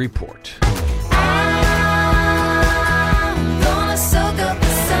News Report.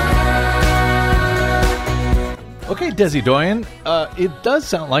 Okay, Desi Doyen, it does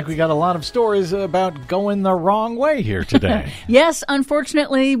sound like we got a lot of stories about going the wrong way here today. Yes,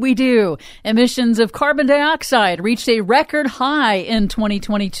 unfortunately, we do. Emissions of carbon dioxide reached a record high in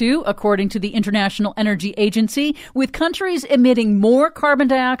 2022, according to the International Energy Agency, with countries emitting more carbon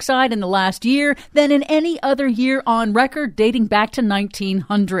dioxide in the last year than in any other year on record dating back to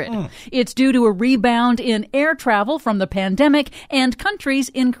 1900. It's due to a rebound in air travel from the pandemic and countries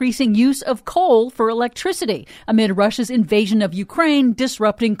increasing use of coal for electricity amid Russia's invasion of Ukraine,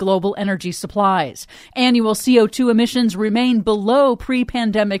 disrupting global energy supplies. Annual CO2 emissions remain below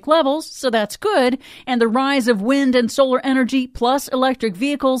pre-pandemic levels, so that's good, and the rise of wind and solar energy plus electric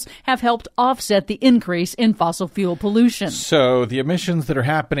vehicles have helped offset the increase in fossil fuel pollution. So the emissions that are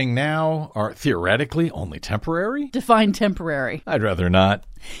happening now are theoretically only temporary? Define temporary. I'd rather not.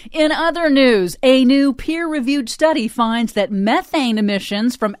 In other news, a new peer-reviewed study finds that methane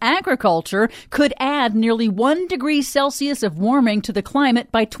emissions from agriculture could add nearly 1 degree Celsius of warming to the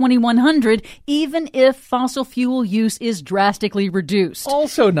climate by 2100, even if fossil fuel use is drastically reduced.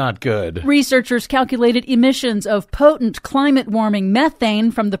 Also not good. Researchers calculated emissions of potent climate-warming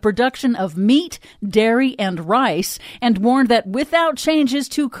methane from the production of meat, dairy, and rice, and warned that without changes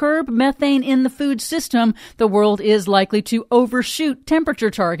to curb methane in the food system, the world is likely to overshoot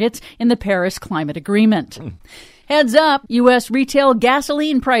temperature targets in the Paris Climate Agreement. Heads up, U.S. retail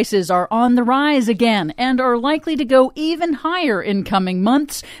gasoline prices are on the rise again and are likely to go even higher in coming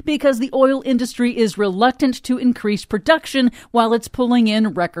months because the oil industry is reluctant to increase production while it's pulling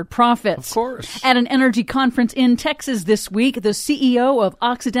in record profits. Of course. At an energy conference in Texas this week, the CEO of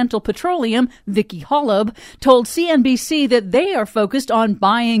Occidental Petroleum, Vicki Hollub, told CNBC that they are focused on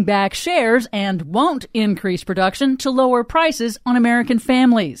buying back shares and won't increase production to lower prices on American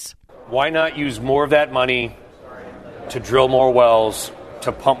families. Why not use more of that money to drill more wells,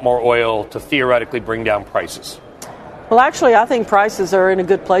 to pump more oil, to theoretically bring down prices? Well, actually, I think prices are in a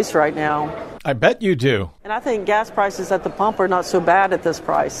good place right now. I bet you do. And I think gas prices at the pump are not so bad at this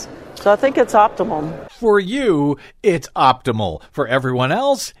price. So I think it's optimum. For you, it's optimal. For everyone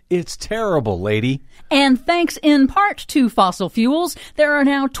else, it's terrible, lady. And thanks in part to fossil fuels, there are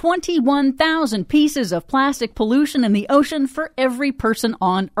now 21,000 pieces of plastic pollution in the ocean for every person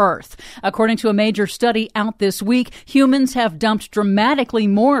on Earth. According to a major study out this week, humans have dumped dramatically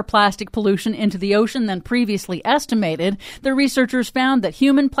more plastic pollution into the ocean than previously estimated. The researchers found that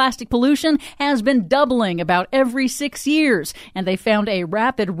human plastic pollution has been doubling about every 6 years, and they found a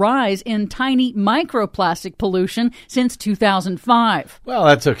rapid rise in tiny microplastic pollution since 2005. Well,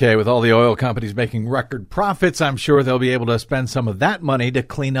 that's okay. With all the oil companies making record profits, I'm sure they'll be able to spend some of that money to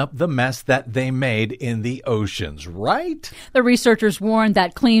clean up the mess that they made in the oceans, right? The researchers warned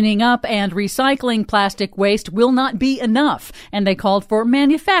that cleaning up and recycling plastic waste will not be enough, and they called for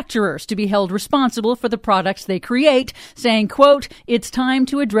manufacturers to be held responsible for the products they create, saying, quote, "It's time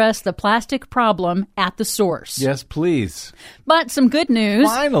to address the plastic problem at the source." Yes, please. But some good news.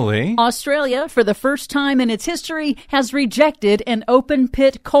 Finally. Australia, for the first time in its history, has rejected an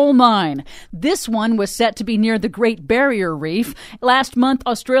open-pit coal mine. This one was set to be near the Great Barrier Reef. Last month,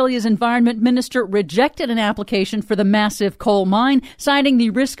 Australia's Environment Minister rejected an application for the massive coal mine, citing the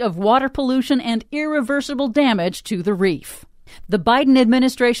risk of water pollution and irreversible damage to the reef. The Biden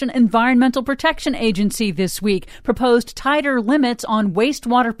administration Environmental Protection Agency this week proposed tighter limits on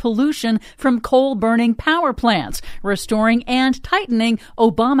wastewater pollution from coal-burning power plants, restoring and tightening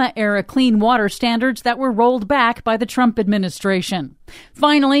Obama-era clean water standards that were rolled back by the Trump administration.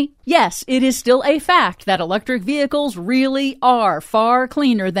 Finally, yes, it is still a fact that electric vehicles really are far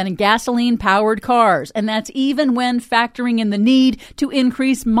cleaner than gasoline-powered cars, and that's even when factoring in the need to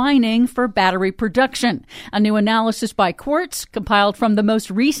increase mining for battery production. A new analysis by Quartz, compiled from the most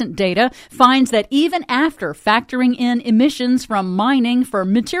recent data, finds that even after factoring in emissions from mining for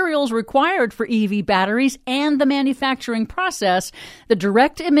materials required for EV batteries and the manufacturing process, the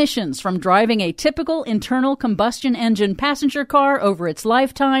direct emissions from driving a typical internal combustion engine passenger car over its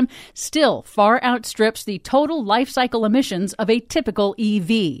lifetime still far outstrips the total life cycle emissions of a typical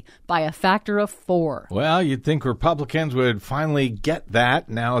EV by a factor of 4. Well, you'd think Republicans would finally get that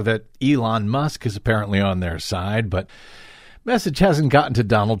now that Elon Musk is apparently on their side, but message hasn't gotten to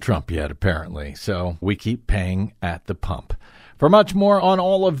Donald Trump yet, apparently, so we keep paying at the pump. For much more on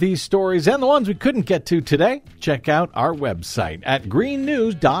all of these stories and the ones we couldn't get to today, check out our website at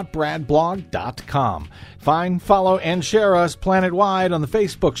greennews.bradblog.com. Find, follow, and share us planet-wide on the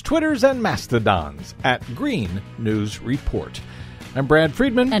Facebooks, Twitters, and Mastodons at Green News Report. I'm Brad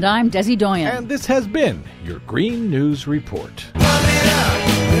Friedman. And I'm Desi Doyen. And this has been your Green News Report.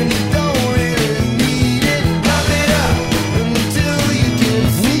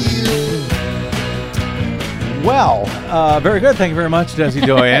 Well, very good. Thank you very much, Desi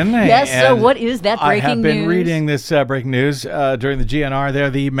Doyen. Yes, so what is that breaking news? I have been reading this breaking news during the GNR there.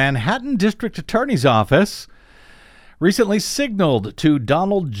 The Manhattan District Attorney's Office recently signaled to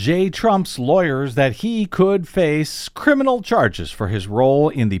Donald J. Trump's lawyers that he could face criminal charges for his role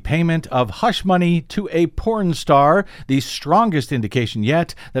in the payment of hush money to a porn star, the strongest indication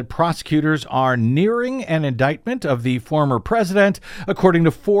yet that prosecutors are nearing an indictment of the former president, according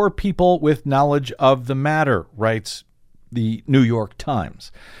to 4 people with knowledge of the matter, writes the New York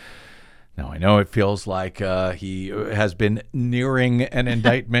Times. Now, I know it feels like he has been nearing an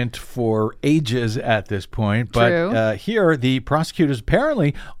indictment for ages at this point, but here the prosecutors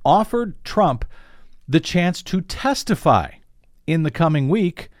apparently offered Trump the chance to testify in the coming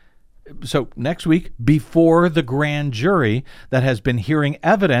week, so next week, before the grand jury that has been hearing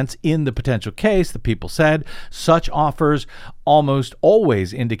evidence in the potential case. The people said such offers almost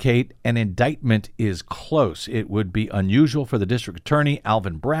always indicate an indictment is close. It would be unusual for the district attorney,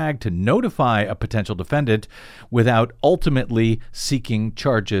 Alvin Bragg, to notify a potential defendant without ultimately seeking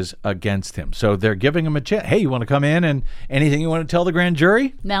charges against him. So they're giving him a chance. Hey, you want to come in and anything you want to tell the grand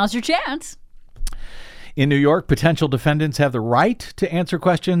jury? Now's your chance. In New York, potential defendants have the right to answer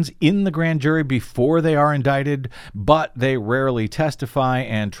questions in the grand jury before they are indicted, but they rarely testify,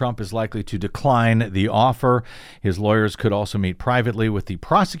 and Trump is likely to decline the offer. His lawyers could also meet privately with the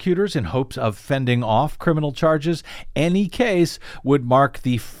prosecutors in hopes of fending off criminal charges. Any case would mark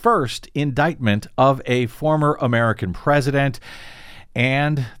the first indictment of a former American president,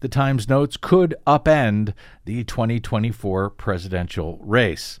 and the Times notes could upend the 2024 presidential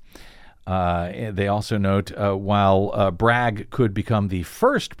race. They also note while Bragg could become the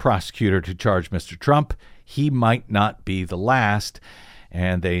first prosecutor to charge Mr. Trump, he might not be the last.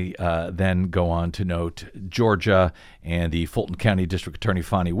 And they then go on to note Georgia and the Fulton County District Attorney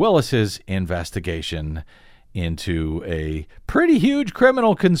Fani Willis's investigation into a pretty huge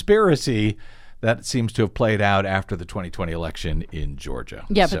criminal conspiracy that seems to have played out after the 2020 election in Georgia.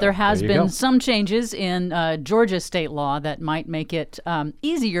 Yeah, but there has been some changes in Georgia state law that might make it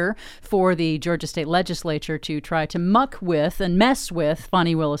easier for the Georgia state legislature to try to muck with and mess with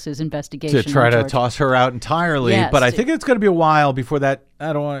Fani Willis's investigation. To try to toss her out entirely. Yes, but I think it's going to be a while before that.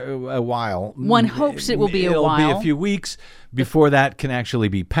 I don't want a while. One hopes it will be a while. It'll be a few weeks before that can actually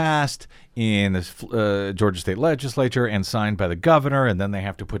be passed in the Georgia state legislature and signed by the governor, and then they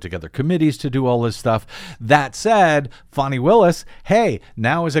have to put together committees to do all this stuff. That said, Fani Willis, hey,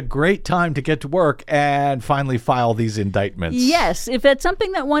 now is a great time to get to work and finally file these indictments. Yes, if that's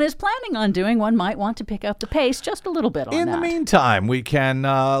something that one is planning on doing, one might want to pick up the pace just a little bit on that. In the meantime, we can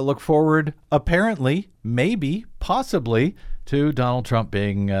look forward, apparently, maybe, possibly, to Donald Trump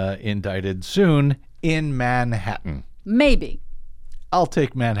being indicted soon in Manhattan. Maybe. I'll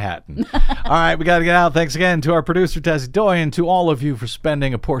take Manhattan. All right, we got to get out. Thanks again to our producer, Desi Doyen, to all of you for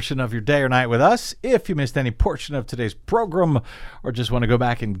spending a portion of your day or night with us. If you missed any portion of today's program or just want to go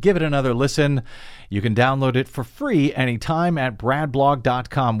back and give it another listen, you can download it for free anytime at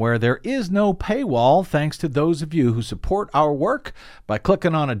bradblog.com, where there is no paywall, thanks to those of you who support our work by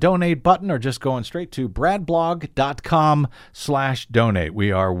clicking on a donate button or just going straight to bradblog.com/donate.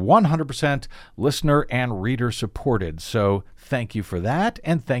 We are 100% listener and reader supported, so thank you for that,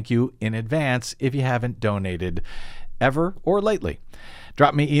 and thank you in advance if you haven't donated ever or lately.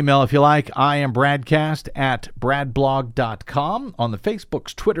 Drop me email if you like. I am BradCast at bradblog.com. On the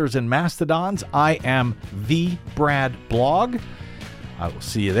Facebooks, Twitters, and Mastodons, I am the Brad Blog. I will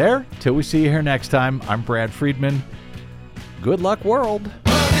see you there. Till we see you here next time, I'm Brad Friedman. Good luck, world.